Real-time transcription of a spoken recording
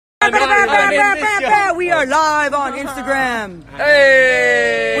We are live on Instagram.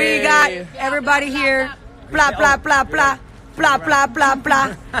 Hey! We got everybody here. Blah, blah, blah, blah. Blah, blah, blah,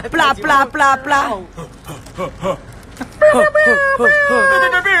 blah. Blah, blah, blah, blah.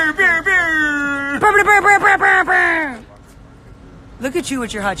 Look at you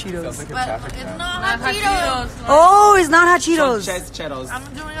with your hot Cheetos. But it's not hot Cheetos. Oh, it's not hot Cheetos. I'm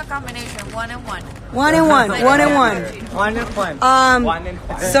doing a combination, 1 and 1. 1 and 1. 1 and 1. 1 and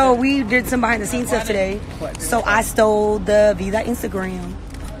 1. So we did some behind the scenes stuff today. So I stole the Vida Instagram.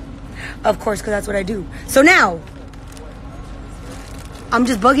 Of course, because that's what I do. So now, I'm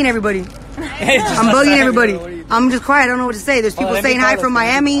just bugging everybody. I'm bugging everybody. I'm just quiet. I don't know what to say. There's people saying hi from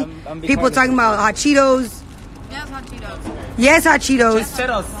Miami. People talking about hot Cheetos. Yes, hot Cheetos. Yes, hot Cheetos.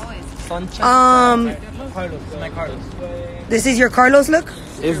 This is your Carlos look?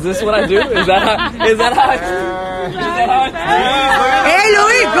 Is this what I do? Is that how? Hey,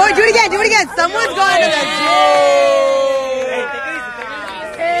 Luis, go do it again. Do it again. Someone's going to the gym.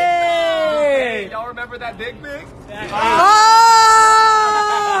 Hey! Y'all remember that big? Oh!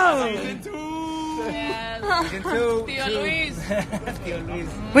 Tío Luis.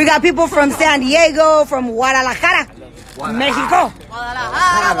 We got people from San Diego, from Guadalajara, Mexico.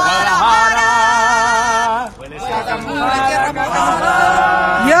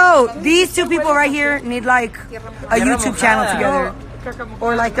 Yo, these two people right here need like a YouTube channel together.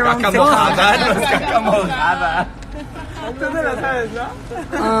 Or like their own TikTok.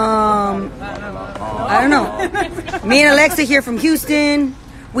 I don't know. Me and Alexa here from Houston.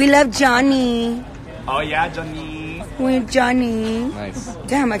 We love Johnny. Oh yeah, Johnny. With Johnny. Nice.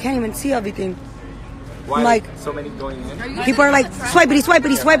 Damn, I can't even see everything. Why like so many going in? People are like swipity,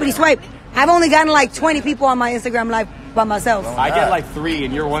 swipity, swipity, swipe. I've only gotten like 20 people on my Instagram live by myself. I get like 3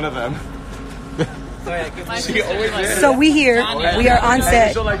 and you're one of them. So we here, we are on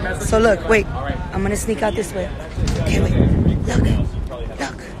set. So look, wait, I'm gonna sneak out this way. Okay, wait,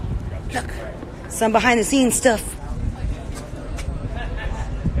 look. Some behind the scenes stuff.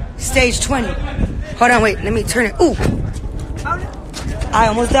 Stage 20. Hold on, wait, let me turn it. Ooh, I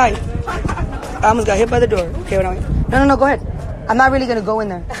almost died. I almost got hit by the door. Okay, hold on, wait. No, go ahead. I'm not really gonna go in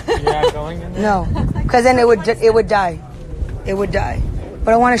there. You're not going in there? No, because then it would die. It would die.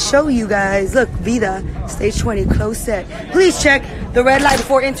 But I want to show you guys. Look, Vida, stage 20, close set. Please check the red light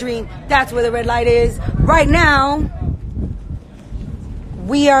before entering. That's where the red light is. Right now,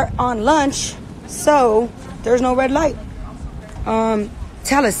 we are on lunch, so there's no red light.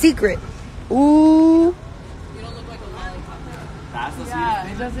 Tell a secret. Ooh. You don't look like a lollipop. That's the Yeah,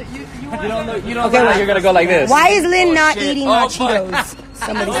 it doesn't. You don't look like you're gonna go like this. Why is Lynn not eating hot Cheetos?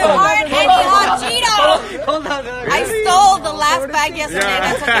 Somebody said. hard and hot Cheetos. I stole the last bag yesterday.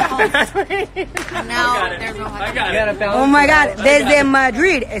 That's what they called. And now there's no hot Cheetos. Oh my God, desde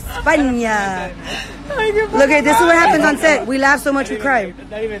Madrid, España. Look at this is what happens on set. We laugh so much we cry.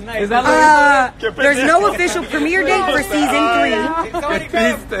 There's no official premiere date for season 3.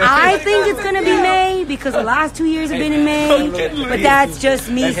 I think it's gonna be May because the last 2 years have been in May. But that's just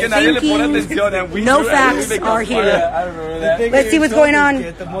me thinking. No facts are here. Let's see what's going on.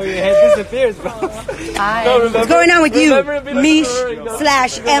 What's going on with you,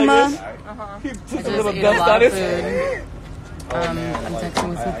 Mish/Emma? Just ate a lot of food. I'm texting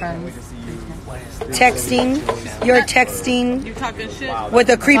with some friends. Texting. You're texting You talking shit? with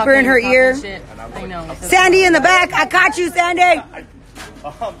a creeper in her ear. Shit. I know. Sandy in the back. I caught you, Sandy.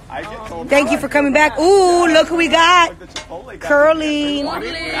 Thank you for coming back. Ooh, look who we got. Curly.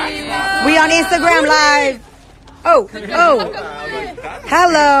 We on Instagram Live. Oh.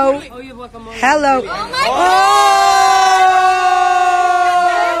 Hello. Hello.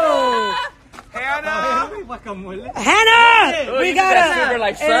 Hannah! We got an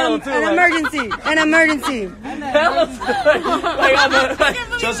emergency.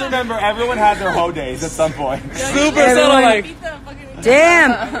 Just remember, everyone had their hoe days at some point. Super like.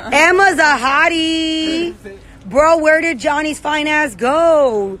 Damn, Emma's a hottie. Bro, where did Johnny's fine ass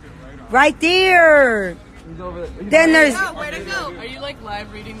go? Right there. Then there's. Where'd it go? Are you like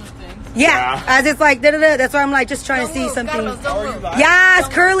live reading the thing? Yeah, as it's like, da-da-da. That's why I'm like just trying to see something. Yes,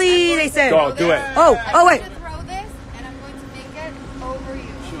 Curly, they said. Go, do it. Oh, wait. Throw this, and I'm going to make it over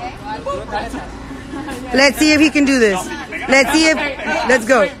you, okay? Let's see if he can do this. Let's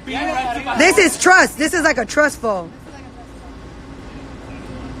go. This is trust. This is like a trust fall.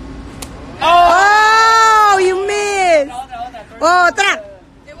 Oh, you missed. Otra.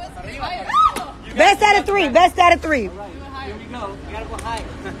 Best out of 3. Best out of 3.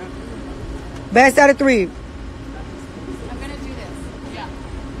 Best out of 3. I'm gonna do this.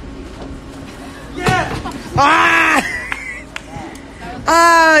 Yeah. Ah!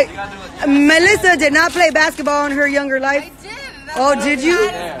 Melissa did not play basketball in her younger life. I did. Oh, did you?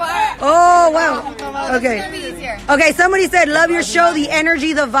 Yeah. Oh, wow. Okay. Okay, somebody said, love your show, the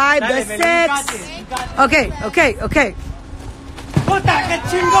energy, the vibe, the sex. Okay.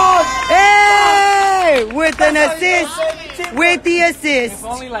 Hey! With an assist. With the assist.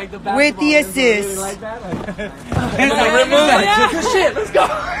 With the assist. Shit, let's go.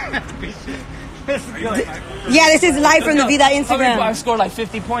 Yeah, this is live from the Vida Instagram. I scored like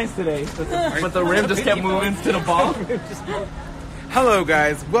 50 points today, but the rim just kept moving to the ball. Hello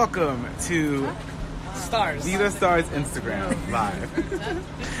guys, welcome to Stars. Vida Stars Instagram Live.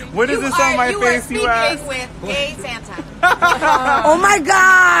 What is this on my face, you ask? With gay Santa. Oh my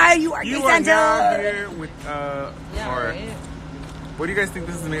God, you are You gay are Santa. now here with, or, what do you guys think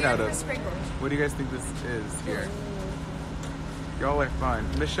this is made out of? What do you guys think this is here? Y'all are fun.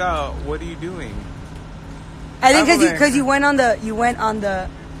 Michelle, what are you doing? I think because you went on the,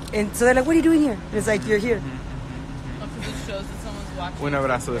 and so they're like, what are you doing here? And it's like, you're here. Una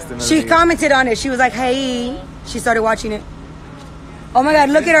abrazo este She commented on it. She was like, hey. She started watching it. Oh my God,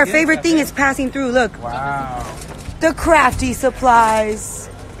 look at our favorite thing. It's passing through. Look. Wow. The crafty supplies.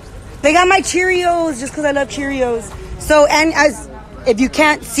 They got my Cheerios just because I love Cheerios. So, and as if you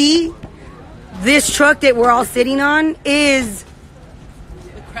can't see, this truck that we're all sitting on is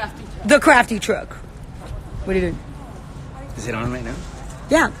the crafty truck. What are you doing? Is it on right now?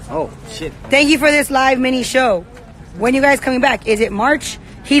 Yeah. Oh, shit. Thank you for this live mini show. When you guys coming back? Is it March?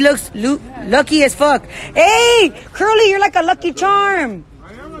 He looks lucky as fuck. Hey, Curly, you're like a lucky charm.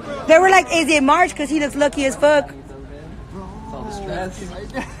 They were like, is it March? Because he looks lucky as fuck.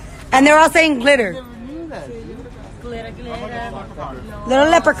 And they're all saying glitter. Little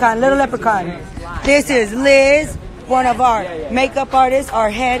leprechaun. This is Liz, one of our makeup artists, our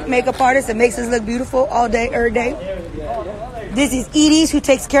head makeup artist that makes us look beautiful all day, every day. This is Edie's who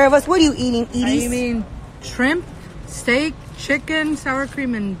takes care of us. What are you eating, Edie's? I mean, shrimp, steak, chicken, sour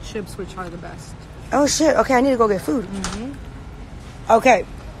cream, and chips, which are the best. Oh shit, okay, I need to go get food. Okay,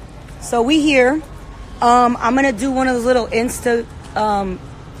 so we here. I'm gonna do one of those little Insta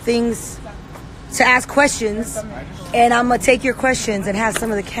things to ask questions, and I'm gonna take your questions and have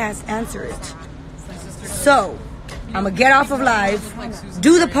some of the cast answer it. So, I'm gonna get off of live,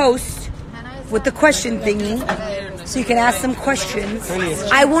 do the post with the question thingy, so you can ask some questions.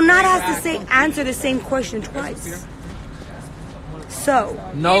 I will not have to answer the same question twice. So,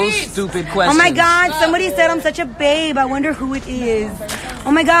 No stupid questions. oh my God, somebody said I'm such a babe. I wonder who it is.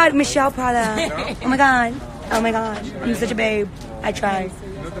 Oh my God, Michelle Prada. Oh my God, I'm such a babe. I try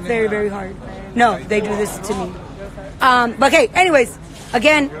very, very hard. No, they do this to me. But okay, anyways,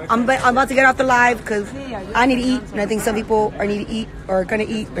 again, I'm about to get off the live because I need to eat, and I think some people need to eat or are gonna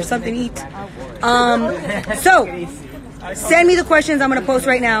eat or something to eat. So send me the questions I'm gonna post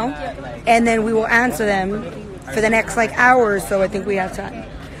right now, and then we will answer them for the next hour or so. I think we have time.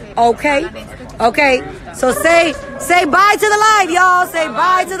 Okay. So say bye to the live, y'all. Say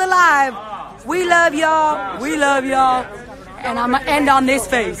bye to the live. We love y'all. And I'm gonna end on this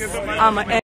face.